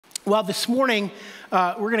Well, this morning,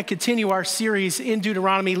 we're going to continue our series in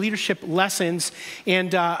Deuteronomy, Leadership Lessons.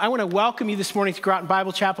 And I want to welcome you this morning to Groton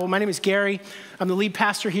Bible Chapel. My name is Gary. I'm the lead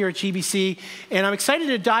pastor here at GBC. And I'm excited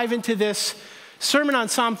to dive into this sermon on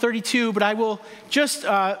Psalm 32. But I will just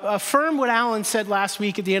affirm what Alan said last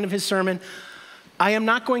week at the end of his sermon. I am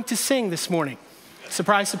not going to sing this morning.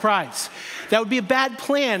 Surprise, surprise. That would be a bad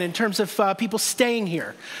plan in terms of people staying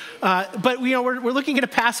here. But we're looking at a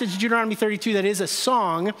passage, Deuteronomy 32, that is a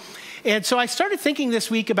song. And so I started thinking this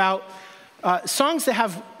week about songs that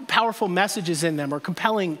have powerful messages in them or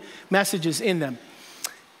compelling messages in them.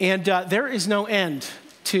 And there is no end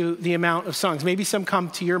to the amount of songs. Maybe some come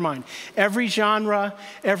to your mind. Every genre,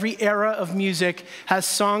 every era of music has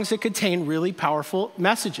songs that contain really powerful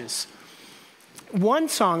messages. One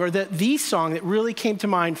song, or the song that really came to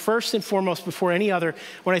mind first and foremost before any other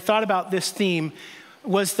when I thought about this theme,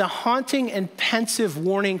 was the haunting and pensive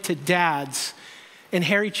warning to dads in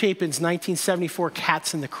Harry Chapin's 1974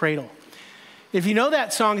 Cats in the Cradle. If you know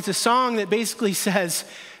that song, it's a song that basically says,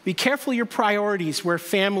 be careful your priorities where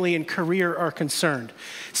family and career are concerned.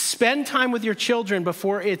 Spend time with your children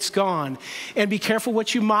before it's gone. And be careful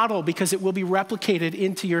what you model because it will be replicated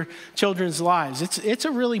into your children's lives. It's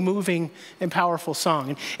a really moving and powerful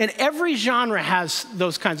song. And every genre has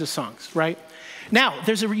those kinds of songs, right? Now,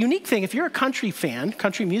 there's a unique thing. If you're a country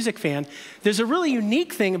music fan, there's a really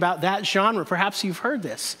unique thing about that genre. Perhaps you've heard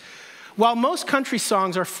this. While most country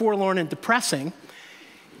songs are forlorn and depressing,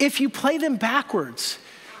 if you play them backwards,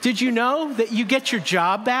 did you know that you get your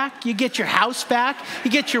job back, you get your house back, you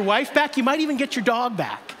get your wife back, you might even get your dog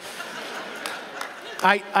back?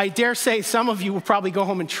 I dare say some of you will probably go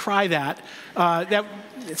home and try that.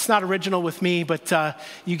 It's not original with me, but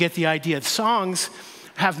you get the idea. Songs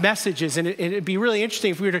have messages, and it'd be really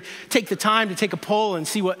interesting if we were to take the time to take a poll and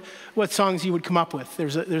see what songs you would come up with.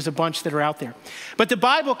 There's a bunch that are out there. But the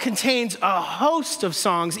Bible contains a host of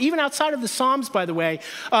songs, even outside of the Psalms, by the way,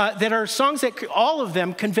 that are songs that all of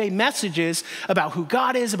them convey messages about who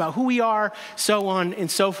God is, about who we are, so on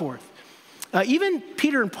and so forth. Even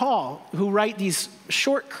Peter and Paul, who write these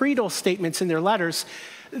short creedal statements in their letters,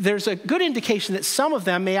 there's a good indication that some of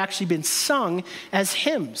them may actually been sung as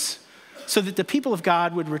hymns, so that the people of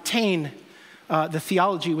God would retain the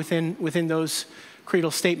theology within those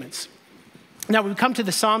creedal statements. Now, when we come to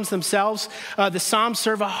the Psalms themselves, the Psalms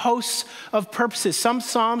serve a host of purposes. Some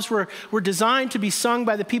Psalms were designed to be sung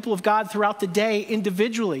by the people of God throughout the day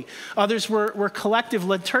individually. Others were collective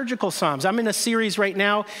liturgical Psalms. I'm in a series right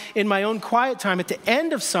now in my own quiet time at the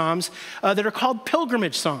end of Psalms that are called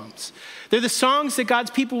pilgrimage Psalms. They're the songs that God's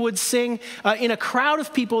people would sing in a crowd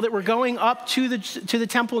of people that were going up to the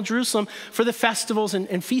temple in Jerusalem for the festivals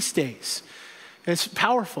and feast days. And it's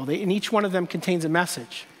powerful, and each one of them contains a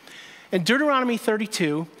message. And Deuteronomy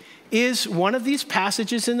 32 is one of these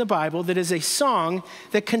passages in the Bible that is a song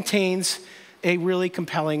that contains a really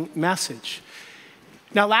compelling message.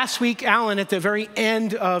 Now, last week, Alan, at the very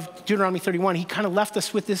end of Deuteronomy 31, he kind of left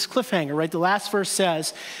us with this cliffhanger, right? The last verse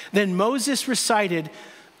says, then Moses recited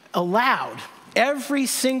aloud every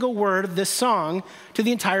single word of this song to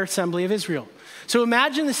the entire assembly of Israel. So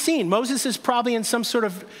imagine the scene. Moses is probably in some sort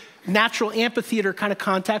of natural amphitheater kind of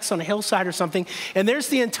context on a hillside or something. And there's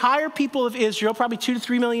the entire people of Israel, probably 2 to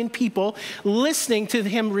 3 million people, listening to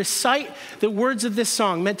him recite the words of this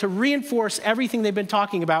song, meant to reinforce everything they've been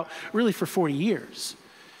talking about really for 40 years.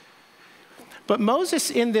 But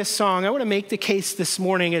Moses in this song, I want to make the case this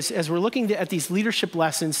morning as we're looking at these leadership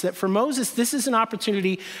lessons, that for Moses, this is an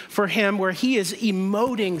opportunity for him where he is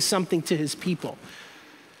emoting something to his people.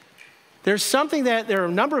 There are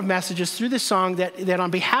a number of messages through this song that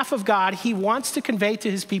on behalf of God, he wants to convey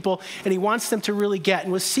to his people, and he wants them to really get.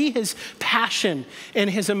 And we'll see his passion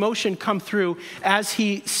and his emotion come through as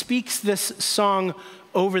he speaks this song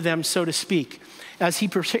over them, so to speak, as he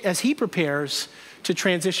prepares to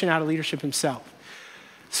transition out of leadership himself.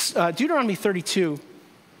 Deuteronomy 32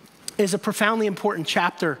 is a profoundly important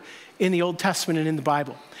chapter in the Old Testament and in the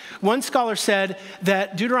Bible. One scholar said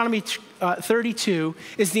that Deuteronomy 32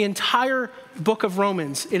 is the entire book of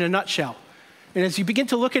Romans in a nutshell. And as you begin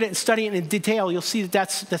to look at it and study it in detail, you'll see that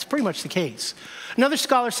that's pretty much the case. Another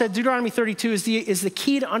scholar said Deuteronomy 32 is the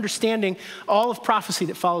key to understanding all of prophecy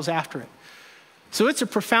that follows after it. So it's a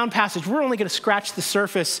profound passage. We're only going to scratch the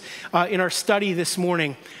surface in our study this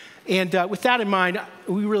morning. And with that in mind,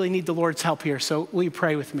 we really need the Lord's help here. So will you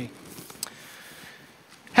pray with me?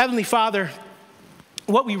 Heavenly Father,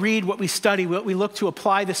 what we read, what we study, what we look to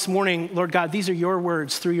apply this morning, Lord God, these are your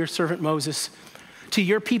words through your servant Moses to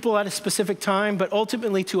your people at a specific time, but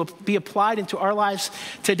ultimately to be applied into our lives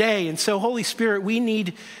today. And so, Holy Spirit, we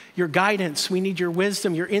need your guidance. We need your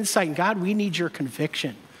wisdom, your insight. And God, we need your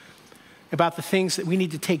conviction. about the things that we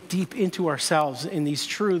need to take deep into ourselves in these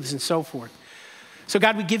truths and so forth. So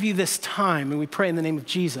God, we give you this time and we pray in the name of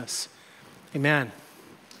Jesus. Amen.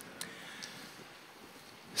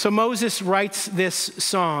 So Moses writes this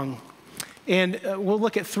song, and we'll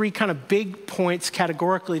look at three kind of big points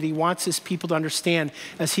categorically that he wants his people to understand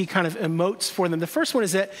as he kind of emotes for them. The first one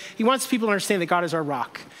is that he wants people to understand that God is our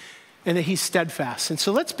rock and that he's steadfast. And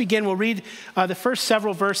so let's begin. We'll read the first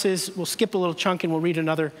several verses. We'll skip a little chunk and we'll read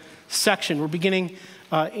another section. We're beginning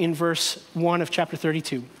in verse 1 of chapter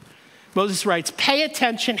 32. Moses writes, "Pay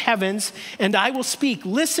attention, heavens, and I will speak.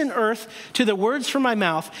 Listen, earth, to the words from my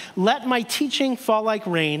mouth. Let my teaching fall like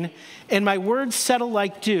rain, and my words settle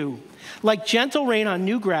like dew, like gentle rain on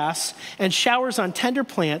new grass and showers on tender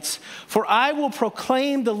plants. For I will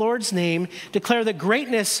proclaim the Lord's name, declare the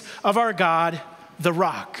greatness of our God, the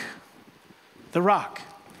rock." The rock.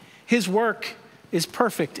 His work is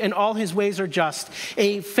perfect, and all his ways are just.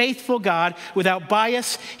 A faithful God without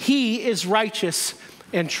bias. He is righteous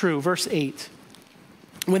and true. Verse 8.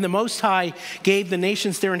 When the Most High gave the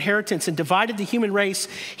nations their inheritance and divided the human race,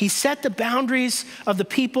 he set the boundaries of the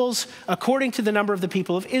peoples according to the number of the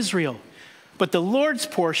people of Israel. But the Lord's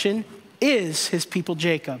portion is his people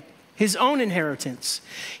Jacob, his own inheritance.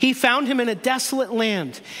 He found him in a desolate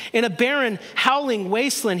land, in a barren, howling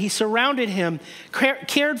wasteland. He surrounded him,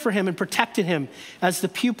 cared for him, and protected him as the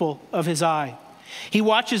pupil of his eye. He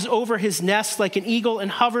watches over his nest like an eagle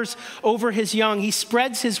and hovers over his young. He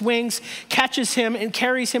spreads his wings, catches him, and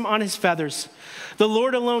carries him on his feathers. The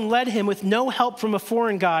Lord alone led him with no help from a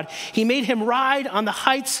foreign God. He made him ride on the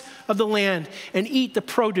heights of the land and eat the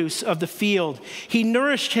produce of the field. He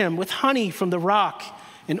nourished him with honey from the rock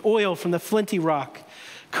and oil from the flinty rock,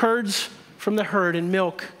 curds from the herd and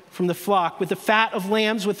milk from the flock, with the fat of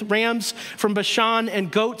lambs, with rams from Bashan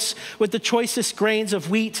and goats, with the choicest grains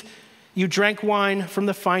of wheat. You drank wine from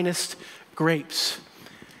the finest grapes.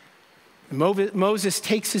 And Moses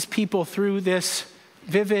takes his people through this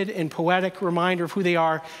vivid and poetic reminder of who they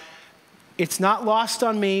are. It's not lost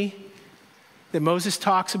on me that Moses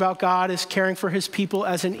talks about God as caring for his people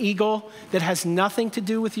as an eagle that has nothing to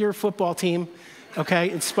do with your football team, okay,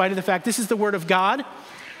 in spite of the fact this is the word of God.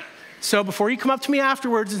 So before you come up to me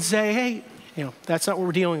afterwards and say, hey, that's not what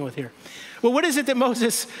we're dealing with here. Well, what is it that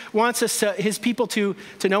Moses wants his people to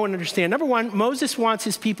know and understand? Number one, Moses wants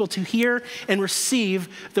his people to hear and receive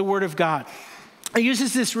the word of God. He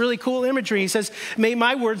uses this really cool imagery. He says, may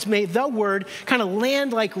the word kind of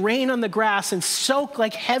land like rain on the grass and soak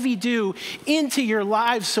like heavy dew into your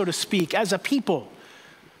lives, so to speak, as a people.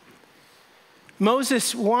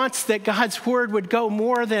 Moses wants that God's word would go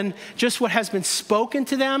more than just what has been spoken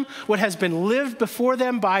to them, what has been lived before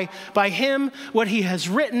them by him, what he has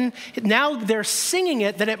written. Now they're singing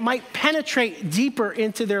it that it might penetrate deeper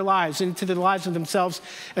into their lives, into the lives of themselves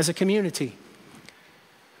as a community.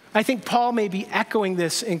 I think Paul may be echoing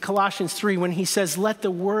this in Colossians 3 when he says, let the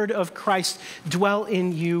word of Christ dwell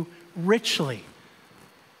in you richly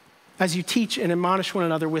as you teach and admonish one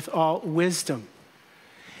another with all wisdom.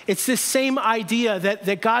 It's this same idea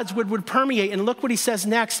that God's word would permeate. And look what he says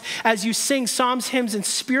next. As you sing psalms, hymns, and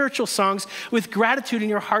spiritual songs with gratitude in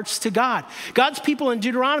your hearts to God. God's people in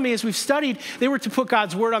Deuteronomy, as we've studied, they were to put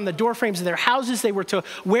God's word on the doorframes of their houses. They were to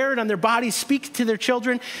wear it on their bodies, speak to their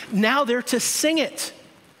children. Now they're to sing it.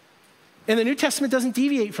 And the New Testament doesn't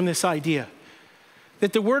deviate from this idea.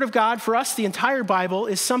 That the word of God for us, the entire Bible,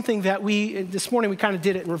 is something that this morning we kind of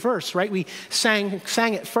did it in reverse, right? We sang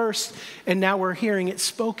it first, and now we're hearing it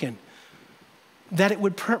spoken. That it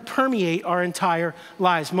would permeate our entire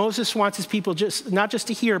lives. Moses wants his people not just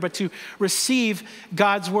to hear, but to receive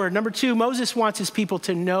God's word. Number two, Moses wants his people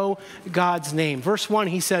to know God's name. Verse 1,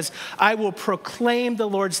 he says, I will proclaim the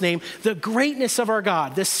Lord's name, the greatness of our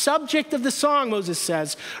God. The subject of the song, Moses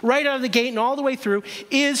says, right out of the gate and all the way through,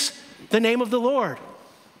 is the name of the Lord.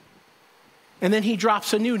 And then he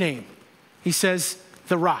drops a new name. He says,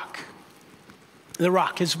 the rock. The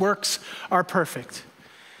rock. His works are perfect.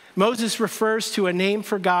 Moses refers to a name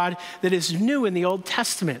for God that is new in the Old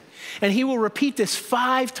Testament. And he will repeat this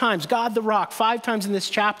 5 times, God the rock, 5 times in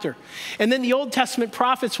this chapter. And then the Old Testament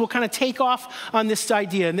prophets will kind of take off on this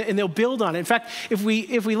idea and they'll build on it. In fact, if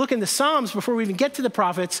we look in the Psalms before we even get to the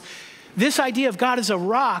prophets, this idea of God as a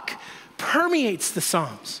rock permeates the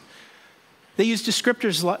Psalms. They use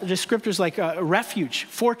descriptors like refuge,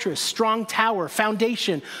 fortress, strong tower,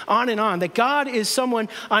 foundation, on and on. That God is someone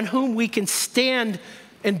on whom we can stand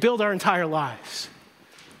and build our entire lives.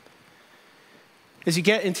 As you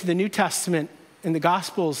get into the New Testament and the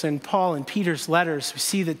Gospels and Paul and Peter's letters, we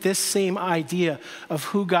see that this same idea of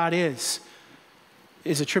who God is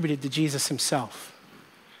attributed to Jesus himself.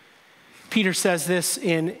 Peter says this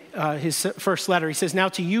in his first letter. He says, now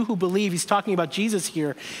to you who believe, he's talking about Jesus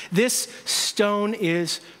here, this stone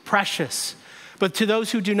is precious. But to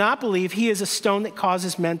those who do not believe, he is a stone that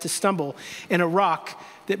causes men to stumble and a rock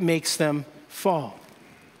that makes them fall.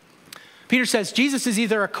 Peter says Jesus is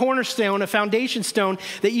either a cornerstone, a foundation stone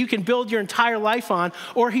that you can build your entire life on,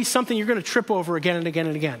 or he's something you're going to trip over again and again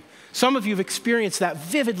and again. Some of you have experienced that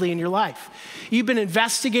vividly in your life. You've been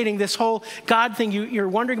investigating this whole God thing. You're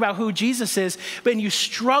wondering about who Jesus is, but you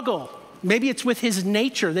struggle. Maybe it's with his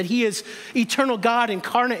nature, that he is eternal God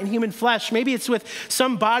incarnate in human flesh. Maybe it's with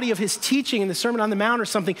some body of his teaching in the Sermon on the Mount or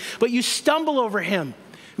something, but you stumble over him.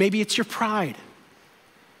 Maybe it's your pride.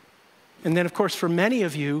 And then, of course, for many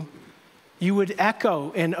of you, you would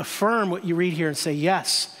echo and affirm what you read here and say,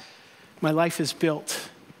 yes, my life is built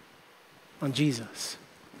on Jesus.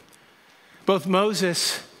 Both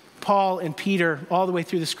Moses, Paul, and Peter, all the way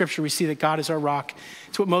through the scripture, we see that God is our rock.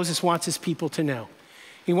 It's what Moses wants his people to know.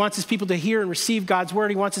 He wants his people to hear and receive God's word.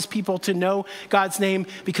 He wants his people to know God's name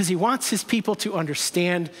because he wants his people to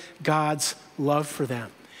understand God's love for them.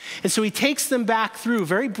 And so he takes them back through,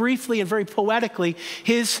 very briefly and very poetically,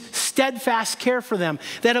 his steadfast care for them.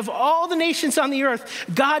 That of all the nations on the earth,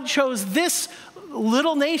 God chose this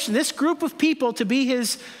little nation, this group of people to be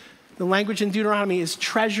his, the language in Deuteronomy is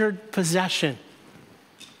treasured possession.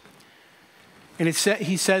 And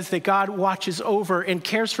he says that God watches over and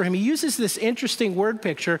cares for him. He uses this interesting word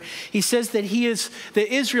picture. He says that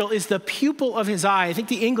that Israel is the pupil of his eye. I think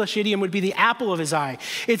the English idiom would be the apple of his eye.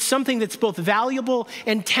 It's something that's both valuable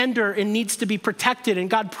and tender and needs to be protected. And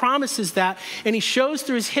God promises that. And he shows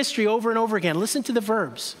through his history over and over again. Listen to the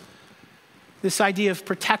verbs. This idea of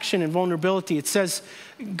protection and vulnerability. It says,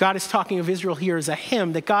 God is talking of Israel here as a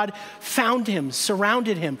him, that God found him,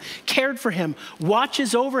 surrounded him, cared for him,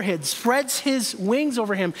 watches over him, spreads his wings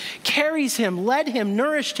over him, carries him, led him,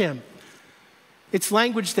 nourished him. It's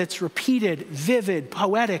language that's repeated, vivid,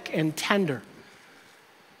 poetic, and tender.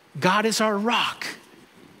 God is our rock,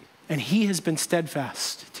 and he has been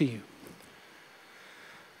steadfast to you.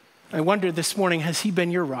 I wonder this morning, has he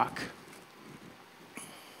been your rock?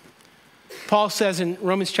 Paul says in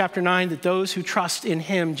Romans chapter 9 that those who trust in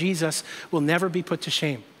him, Jesus, will never be put to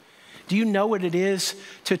shame. Do you know what it is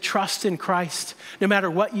to trust in Christ, no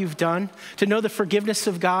matter what you've done? To know the forgiveness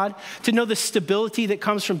of God? To know the stability that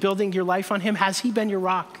comes from building your life on him? Has he been your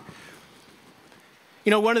rock? You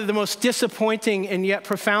know, one of the most disappointing and yet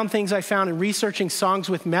profound things I found in researching songs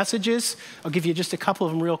with messages, I'll give you just a couple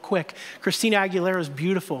of them real quick. Christina Aguilera's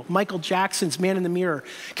Beautiful, Michael Jackson's Man in the Mirror,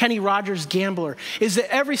 Kenny Rogers' Gambler, is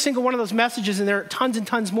that every single one of those messages, and there are tons and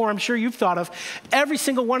tons more I'm sure you've thought of, every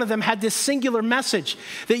single one of them had this singular message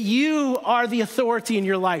that you are the authority in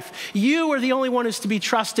your life. You are the only one who's to be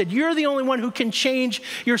trusted. You're the only one who can change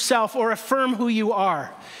yourself or affirm who you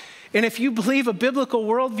are. And if you believe a biblical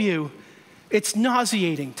worldview, it's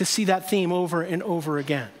nauseating to see that theme over and over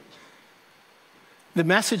again. The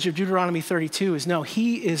message of Deuteronomy 32 is no,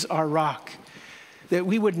 he is our rock. That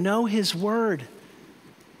we would know his word,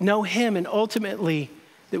 know him, and ultimately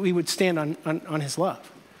that we would stand on his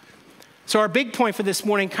love. So our big point for this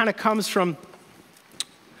morning kind of comes from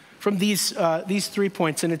these 3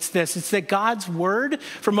 points, and it's this. It's that God's word,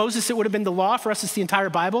 for Moses it would have been the law, for us it's the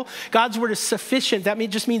entire Bible. God's word is sufficient. That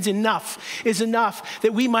just means enough is enough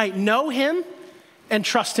that we might know him and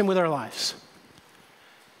trust him with our lives.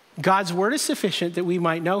 God's word is sufficient that we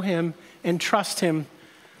might know him and trust him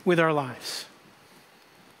with our lives.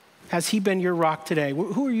 Has he been your rock today?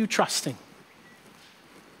 Who are you trusting?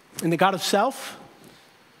 In the God of self?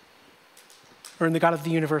 Or in the God of the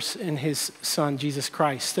universe in his son, Jesus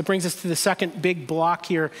Christ? That brings us to the second big block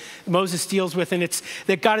here Moses deals with, and it's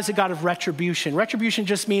that God is a God of retribution. Retribution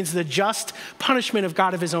just means the just punishment of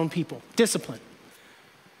God of his own people, discipline.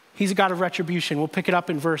 He's a God of retribution. We'll pick it up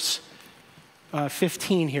in verse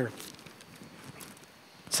 15 here.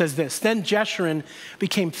 It says this, then Jeshurun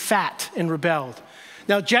became fat and rebelled.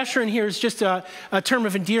 Now, Jeshurun here is just a term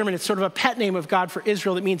of endearment. It's sort of a pet name of God for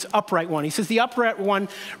Israel that means upright one. He says the upright one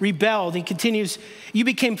rebelled. He continues, you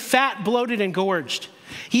became fat, bloated, and gorged.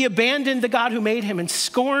 He abandoned the God who made him and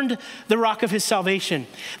scorned the rock of his salvation.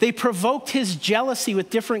 They provoked his jealousy with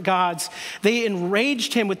different gods. They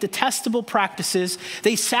enraged him with detestable practices.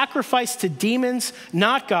 They sacrificed to demons,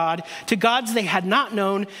 not God, to gods they had not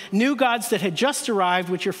known, new gods that had just arrived,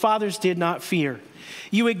 which your fathers did not fear.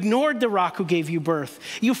 You ignored the rock who gave you birth.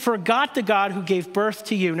 You forgot the God who gave birth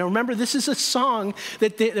to you. Now remember, this is a song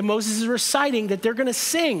that Moses is reciting that they're going to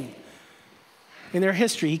sing in their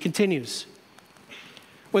history. He continues.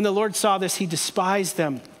 When the Lord saw this, he despised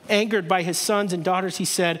them angered by his sons and daughters, he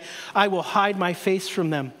said, I will hide my face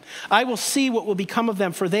from them. I will see what will become of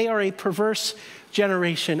them, for they are a perverse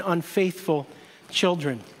generation, unfaithful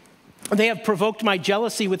children. They have provoked my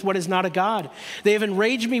jealousy with what is not a God. They have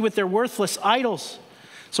enraged me with their worthless idols.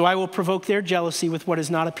 So I will provoke their jealousy with what is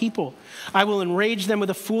not a people. I will enrage them with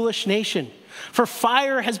a foolish nation. For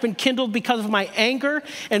fire has been kindled because of my anger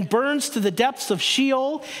and burns to the depths of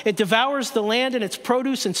Sheol. It devours the land and its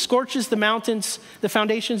produce and scorches the mountains, the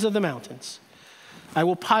foundations of the mountains. I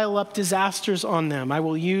will pile up disasters on them. I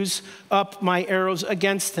will use up my arrows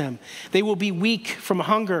against them. They will be weak from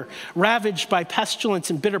hunger, ravaged by pestilence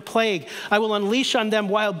and bitter plague. I will unleash on them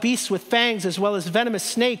wild beasts with fangs, as well as venomous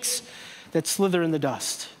snakes that slither in the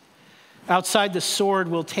dust. Outside the sword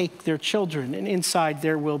will take their children, and inside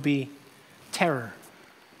there will be terror.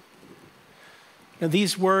 Now,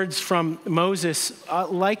 these words from Moses,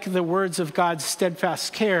 like the words of God's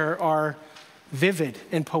steadfast care, are vivid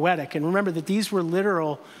and poetic. And remember that these were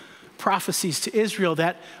literal prophecies to Israel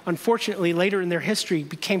that, unfortunately, later in their history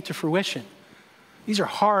became to fruition. These are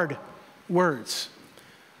hard words.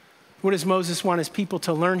 What does Moses want his people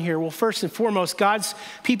to learn here? Well, first and foremost, God's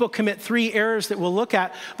people commit 3 errors that we'll look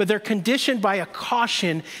at, but they're conditioned by a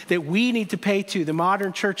caution that we need to pay to, the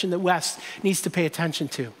modern church in the West needs to pay attention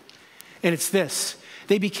to. And it's this: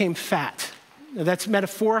 they became fat. Now, that's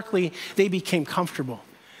metaphorically, they became comfortable.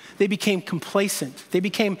 They became complacent. They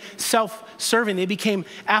became self-serving. They became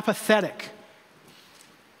apathetic.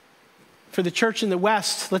 For the church in the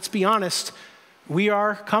West, let's be honest, we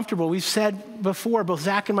are comfortable. We've said before, both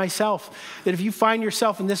Zach and myself, that if you find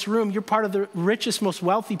yourself in this room, you're part of the richest, most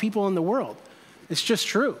wealthy people in the world. It's just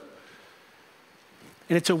true.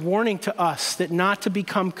 And it's a warning to us that not to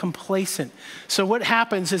become complacent. So what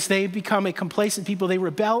happens is they become a complacent people. They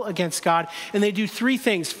rebel against God, and they do 3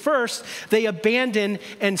 things. First, they abandon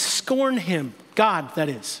and scorn him, God, that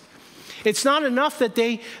is. It's not enough that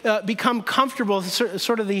they become comfortable,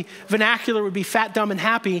 sort of the vernacular would be fat, dumb, and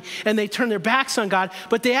happy, and they turn their backs on God,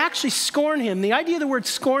 but they actually scorn him. The idea of the word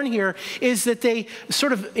scorn here is that they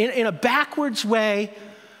sort of, in a backwards way,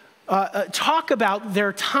 talk about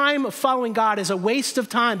their time of following God as a waste of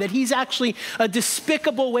time, that he's actually a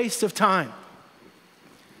despicable waste of time.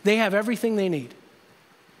 They have everything they need.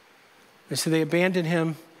 And so they abandon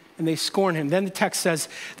him and they scorn him. Then the text says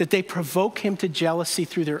that they provoke him to jealousy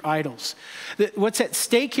through their idols. What's at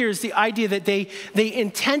stake here is the idea that they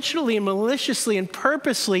intentionally and maliciously and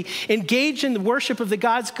purposely engage in the worship of the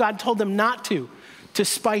gods God told them not to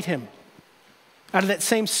spite him, out of that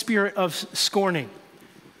same spirit of scorning.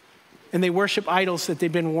 And they worship idols that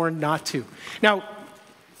they've been warned not to. Now,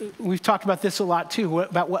 we've talked about this a lot too,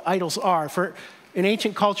 about what idols are. In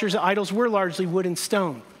ancient cultures, idols were largely wood and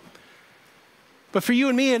stone. But for you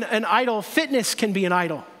and me, an idol, fitness can be an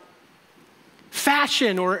idol.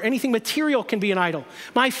 Fashion or anything material can be an idol.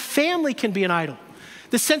 My family can be an idol.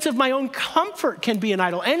 The sense of my own comfort can be an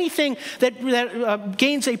idol. Anything that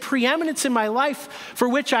gains a preeminence in my life for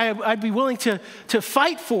which I'd be willing to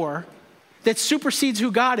fight for, that supersedes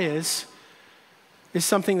who God is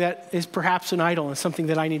something that is perhaps an idol and something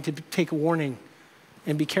that I need to take a warning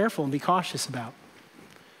and be careful and be cautious about.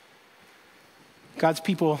 God's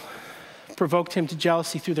people provoked him to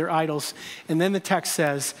jealousy through their idols, and then the text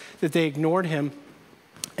says that they ignored him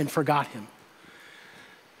and forgot him.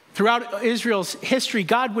 Throughout Israel's history,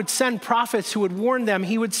 God would send prophets who would warn them.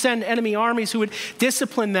 He would send enemy armies who would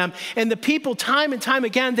discipline them. And the people, time and time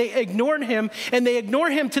again, they ignored him, and they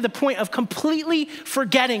ignored him to the point of completely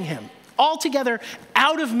forgetting him, altogether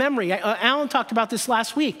out of memory. Alan talked about this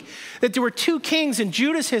last week, that there were 2 kings in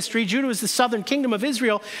Judah's history. Judah was the southern kingdom of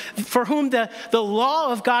Israel, for whom the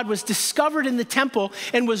law of God was discovered in the temple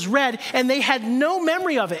and was read, and they had no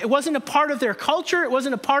memory of it. It wasn't a part of their culture. It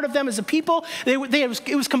wasn't a part of them as a people.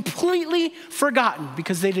 It was completely forgotten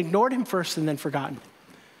because they'd ignored him first and then forgotten.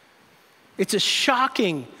 It's a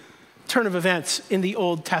shocking turn of events in the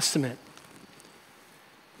Old Testament.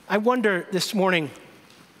 I wonder this morning,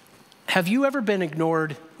 have you ever been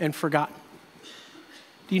ignored and forgotten?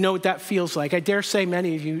 Do you know what that feels like? I dare say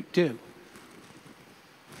many of you do.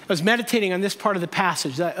 I was meditating on this part of the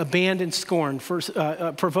passage, that abandoned, scorn,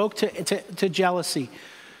 provoked to jealousy,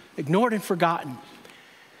 ignored and forgotten.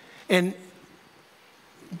 And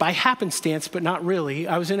by happenstance, but not really,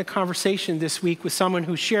 I was in a conversation this week with someone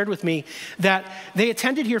who shared with me that they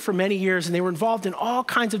attended here for many years and they were involved in all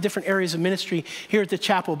kinds of different areas of ministry here at the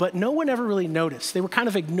chapel, but no one ever really noticed. They were kind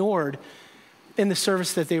of ignored in the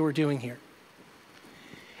service that they were doing here.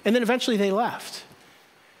 And then eventually they left.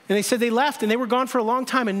 And they said they left and they were gone for a long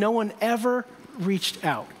time and no one ever reached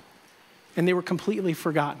out. And they were completely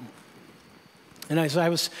forgotten. And as I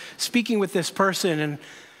was speaking with this person, and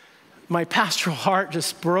my pastoral heart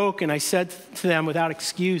just broke, and I said to them without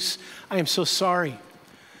excuse, I am so sorry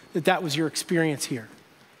that was your experience here.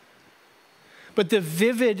 But the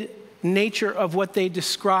vivid nature of what they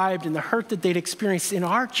described and the hurt that they'd experienced in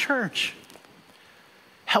our church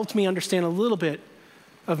helped me understand a little bit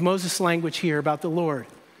of Moses' language here about the Lord.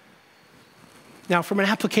 Now, from an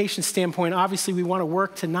application standpoint, obviously we want to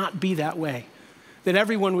work to not be that way, that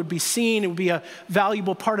everyone would be seen, it would be a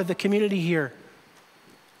valuable part of the community here.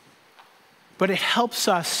 But it helps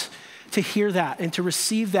us to hear that and to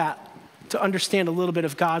receive that, to understand a little bit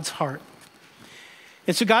of God's heart.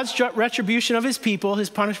 And so God's retribution of his people,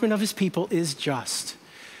 his punishment of his people is just.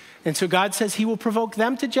 And so God says he will provoke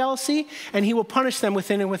them to jealousy and he will punish them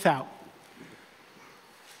within and without.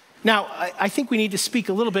 Now, I think we need to speak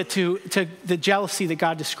a little bit to the jealousy that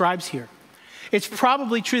God describes here. It's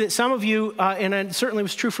probably true that some of you, and it certainly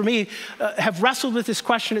was true for me, have wrestled with this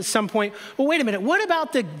question at some point. Well, wait a minute, what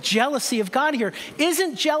about the jealousy of God here?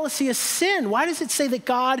 Isn't jealousy a sin? Why does it say that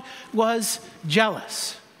God was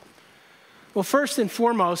jealous? Well, first and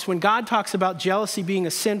foremost, when God talks about jealousy being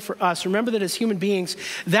a sin for us, remember that as human beings,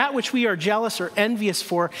 that which we are jealous or envious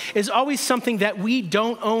for is always something that we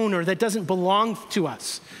don't own or that doesn't belong to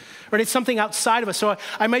us. Right? It's something outside of us. So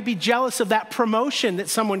I might be jealous of that promotion that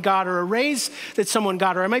someone got or a raise that someone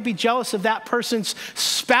got, or I might be jealous of that person's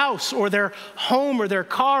spouse or their home or their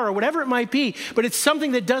car or whatever it might be. But it's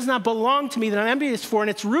something that does not belong to me that I'm envious for, and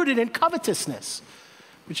it's rooted in covetousness,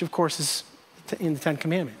 which of course is in the Ten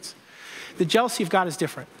Commandments. The jealousy of God is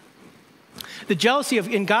different.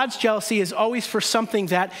 In God's jealousy is always for something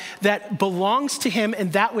that belongs to him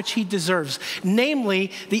and that which he deserves,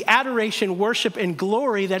 namely the adoration, worship, and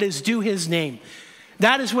glory that is due his name.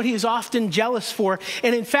 That is what he is often jealous for.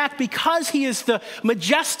 And in fact, because he is the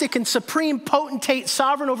majestic and supreme potentate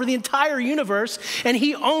sovereign over the entire universe, and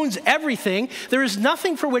he owns everything, there is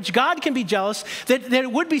nothing for which God can be jealous that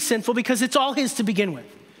it would be sinful because it's all his to begin with.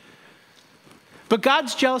 But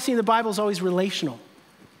God's jealousy in the Bible is always relational.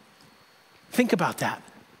 Think about that.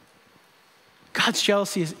 God's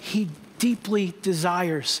jealousy is he deeply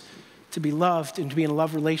desires to be loved and to be in a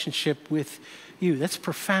love relationship with you. That's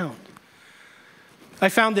profound. I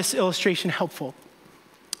found this illustration helpful.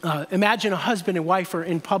 Imagine a husband and wife are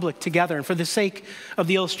in public together. And for the sake of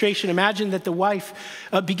the illustration, imagine that the wife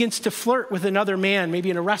begins to flirt with another man, maybe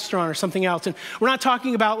in a restaurant or something else. And we're not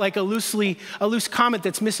talking about like a loose comment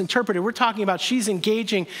that's misinterpreted. We're talking about she's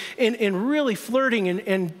engaging in really flirting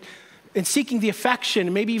and seeking the affection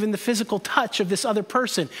and maybe even the physical touch of this other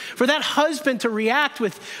person. For that husband to react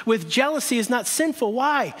with jealousy is not sinful.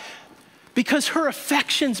 Why? Because her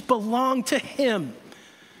affections belong to him.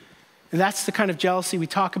 And that's the kind of jealousy we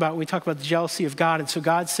talk about when we talk about the jealousy of God. And so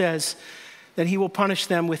God says that he will punish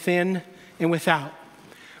them within and without.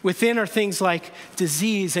 Within are things like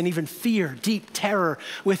disease and even fear, deep terror.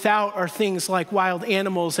 Without are things like wild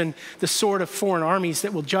animals and the sword of foreign armies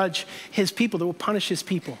that will judge his people, that will punish his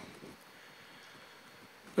people.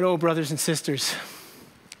 But oh, brothers and sisters,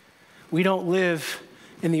 we don't live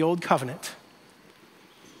in the old covenant.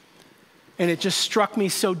 And it just struck me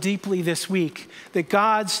so deeply this week that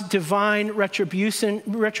God's divine retribution,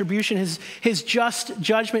 his just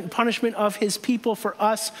judgment and punishment of his people for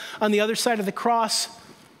us on the other side of the cross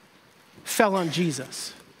fell on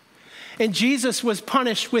Jesus. And Jesus was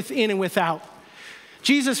punished within and without.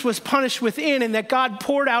 Jesus was punished within, and that God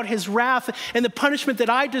poured out his wrath and the punishment that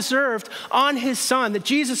I deserved on his son, that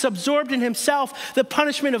Jesus absorbed in himself the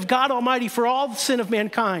punishment of God Almighty for all the sin of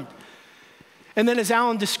mankind. And then as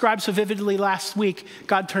Alan described so vividly last week,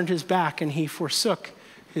 God turned his back and he forsook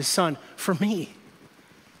his son for me.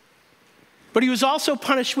 But he was also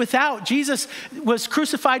punished without. Jesus was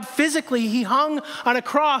crucified physically. He hung on a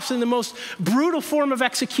cross in the most brutal form of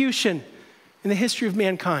execution in the history of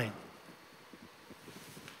mankind.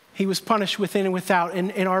 He was punished within and without.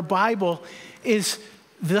 And our Bible is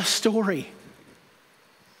the story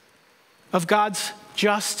of God's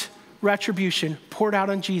just retribution poured out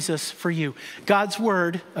on Jesus for you. God's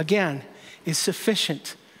word, again, is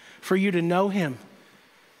sufficient for you to know him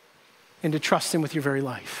and to trust him with your very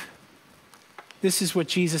life. This is what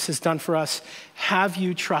Jesus has done for us. Have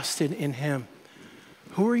you trusted in him?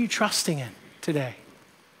 Who are you trusting in today?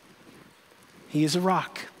 He is a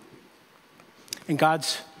rock. And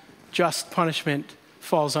God's just punishment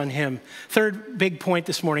falls on him. Third big point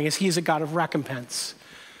this morning is he is a God of recompense.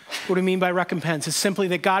 What do we mean by recompense? It's simply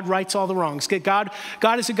that God rights all the wrongs. God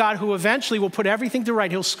is a God who eventually will put everything to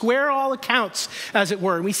right. He'll square all accounts, as it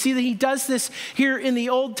were. And we see that he does this here in the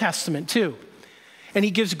Old Testament too. And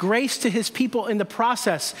he gives grace to his people in the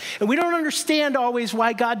process. And we don't understand always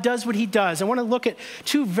why God does what he does. I want to look at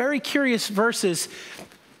two very curious verses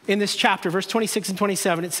in this chapter, verse 26 and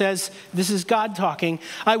 27, it says, this is God talking,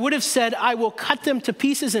 I would have said, I will cut them to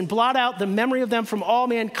pieces and blot out the memory of them from all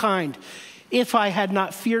mankind, if I had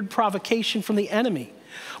not feared provocation from the enemy,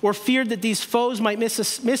 or feared that these foes might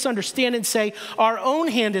misunderstand and say, our own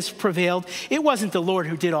hand has prevailed. It wasn't the Lord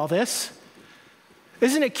who did all this.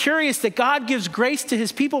 Isn't it curious that God gives grace to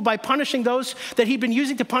his people by punishing those that he'd been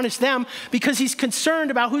using to punish them because he's concerned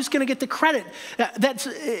about who's going to get the credit?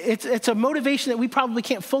 It's a motivation that we probably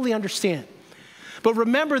can't fully understand. But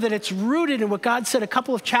remember that it's rooted in what God said a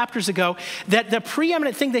couple of chapters ago, that the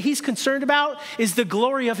preeminent thing that he's concerned about is the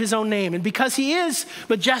glory of his own name. And because he is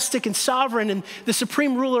majestic and sovereign and the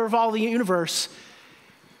supreme ruler of all the universe,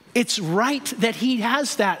 it's right that he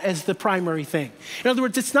has that as the primary thing. In other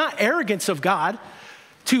words, it's not arrogance of God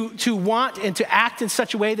to want and to act in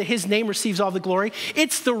such a way that his name receives all the glory.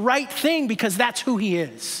 It's the right thing because that's who he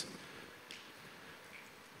is.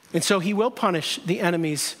 And so he will punish the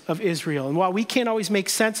enemies of Israel. And while we can't always make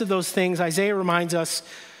sense of those things, Isaiah reminds us,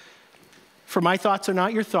 for my thoughts are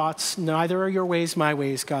not your thoughts, neither are your ways my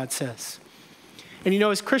ways, God says. And you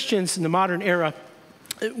know, as Christians in the modern era,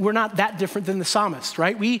 we're not that different than the psalmist,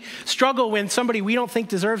 right? We struggle when somebody we don't think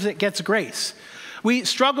deserves it gets grace. We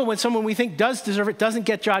struggle when someone we think does deserve it doesn't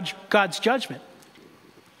get God's judgment.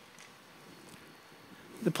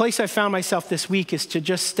 The place I found myself this week is to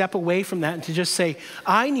just step away from that and to just say,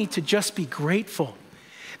 I need to just be grateful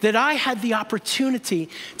that I had the opportunity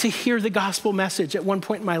to hear the gospel message at one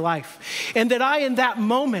point in my life. And that I, in that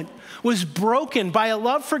moment, was broken by a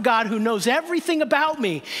love for God who knows everything about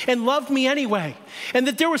me and loved me anyway. And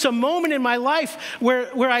that there was a moment in my life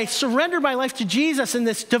where I surrendered my life to Jesus and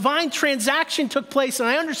this divine transaction took place and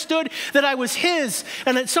I understood that I was his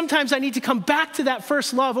and that sometimes I need to come back to that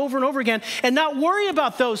first love over and over again and not worry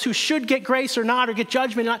about those who should get grace or not or get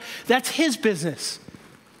judgment. That's his business.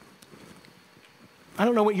 I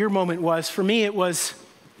don't know what your moment was. For me, it was,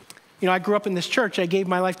 I grew up in this church. I gave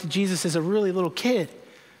my life to Jesus as a really little kid.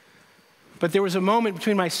 But there was a moment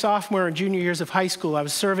between my sophomore and junior years of high school. I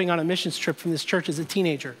was serving on a missions trip from this church as a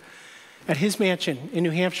teenager at his mansion in New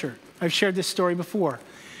Hampshire. I've shared this story before.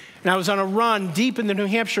 And I was on a run deep in the New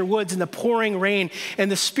Hampshire woods in the pouring rain, and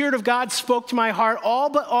the Spirit of God spoke to my heart all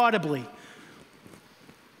but audibly.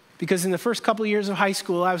 Because in the first couple of years of high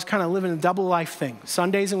school, I was kind of living a double life thing.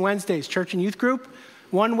 Sundays and Wednesdays, church and youth group,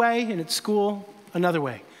 one way, and at school, another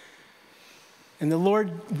way. And the Lord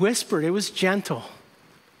whispered, it was gentle.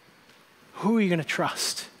 Who are you going to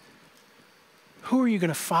trust? Who are you going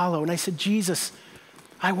to follow? And I said, Jesus,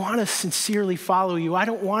 I want to sincerely follow you. I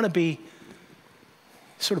don't want to be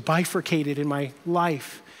sort of bifurcated in my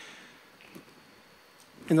life.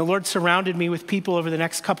 And the Lord surrounded me with people over the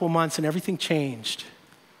next couple months, and everything changed.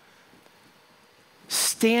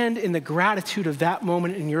 Stand in the gratitude of that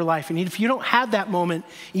moment in your life. And if you don't have that moment,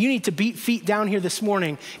 you need to beat feet down here this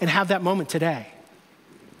morning and have that moment today.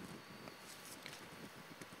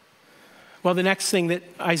 Well, the next thing that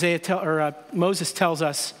Moses tells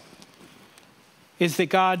us is that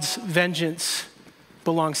God's vengeance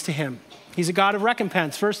belongs to him. He's a God of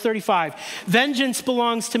recompense. Verse 35, vengeance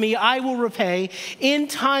belongs to me, I will repay. In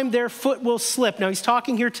time their foot will slip. Now he's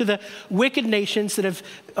talking here to the wicked nations that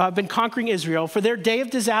have been conquering Israel. For their day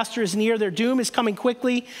of disaster is near, their doom is coming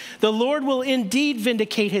quickly. The Lord will indeed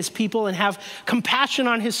vindicate his people and have compassion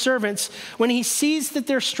on his servants when he sees that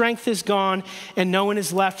their strength is gone and no one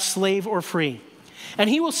is left slave or free. And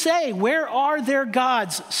he will say, where are their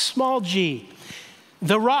gods, small g?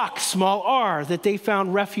 The rock, small r, that they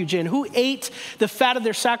found refuge in, who ate the fat of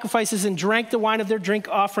their sacrifices and drank the wine of their drink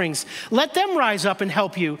offerings. Let them rise up and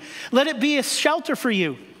help you. Let it be a shelter for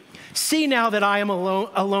you. See now that I am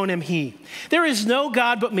alone am he. There is no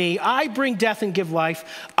God but me. I bring death and give life.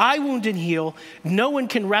 I wound and heal. No one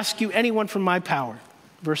can rescue anyone from my power.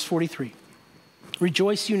 Verse 43.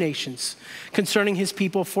 Rejoice, you nations, concerning his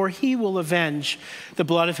people, for he will avenge the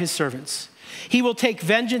blood of his servants. He will take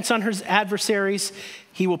vengeance on his adversaries.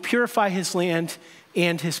 He will purify his land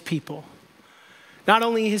and his people. Not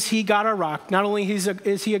only is he God our rock, not only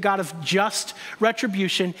is he a God of just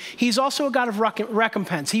retribution, he's also a God of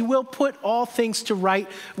recompense. He will put all things to right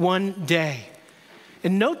one day.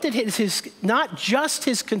 And note that it is not just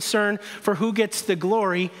his concern for who gets the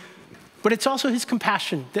glory, but it's also his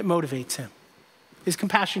compassion that motivates him, his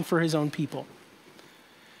compassion for his own people.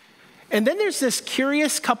 And then there's this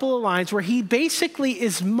curious couple of lines where he basically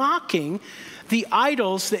is mocking the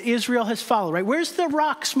idols that Israel has followed, right? Where's the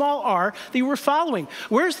rock, small r, that you were following?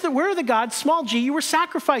 Where are the gods, small g, you were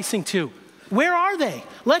sacrificing to? Where are they?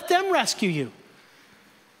 Let them rescue you.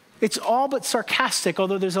 It's all but sarcastic,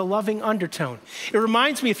 although there's a loving undertone. It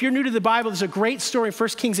reminds me, if you're new to the Bible, there's a great story in 1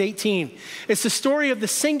 Kings 18. It's the story of the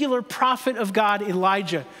singular prophet of God,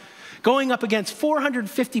 Elijah, going up against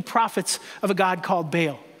 450 prophets of a god called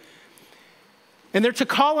Baal. And they're to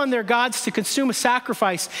call on their gods to consume a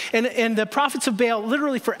sacrifice. And the prophets of Baal,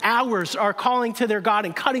 literally for hours, are calling to their God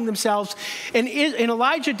and cutting themselves. And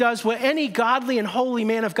Elijah does what any godly and holy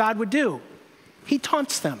man of God would do. He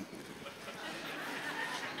taunts them.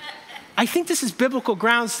 I think this is biblical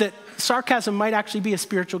grounds that sarcasm might actually be a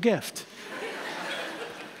spiritual gift.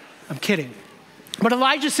 I'm kidding. But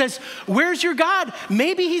Elijah says, where's your God?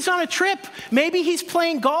 Maybe he's on a trip. Maybe he's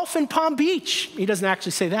playing golf in Palm Beach. He doesn't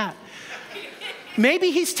actually say that.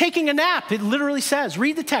 Maybe he's taking a nap. It literally says,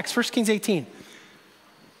 read the text, 1 Kings 18.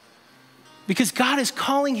 Because God is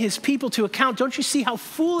calling his people to account. Don't you see how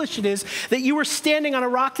foolish it is that you are standing on a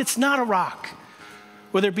rock that's not a rock?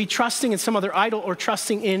 Whether it be trusting in some other idol or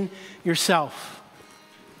trusting in yourself.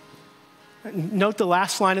 Note the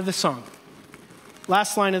last line of the song.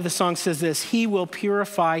 Last line of the song says this: he will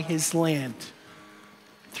purify his land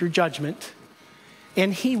through judgment,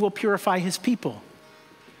 and he will purify his people.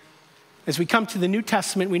 As we come to the New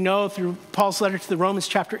Testament, we know through Paul's letter to the Romans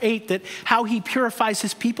chapter 8 that how he purifies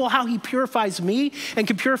his people, how he purifies me and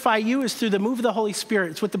can purify you is through the move of the Holy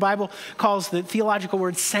Spirit. It's what the Bible calls the theological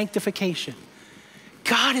word sanctification.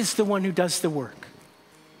 God is the one who does the work.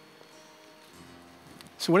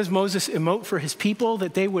 So what does Moses emote for his people?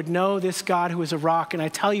 That they would know this God who is a rock. And I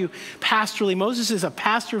tell you, pastorally, Moses is a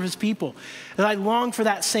pastor of his people. And I long for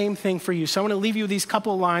that same thing for you. So I want to leave you with these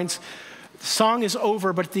couple of lines. The song is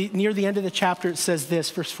over, but near the end of the chapter, it says this,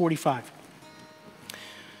 verse 45.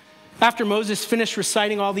 After Moses finished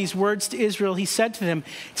reciting all these words to Israel, he said to them,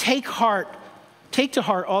 take to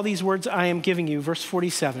heart all these words I am giving you. Verse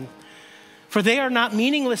 47. For they are not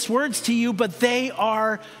meaningless words to you, but they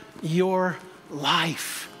are your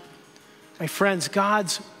life. My friends,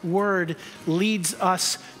 God's word leads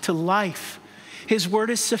us to life. His word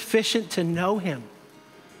is sufficient to know him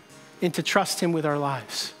and to trust him with our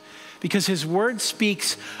lives. Because his word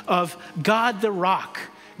speaks of God the rock,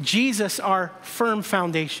 Jesus our firm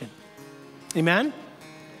foundation. Amen?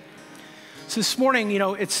 So this morning,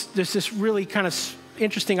 there's this really kind of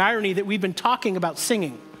interesting irony that we've been talking about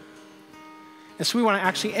singing. And so we want to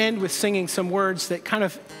actually end with singing some words that kind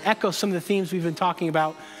of echo some of the themes we've been talking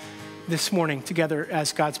about this morning together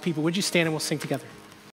as God's people. Would you stand and we'll sing together?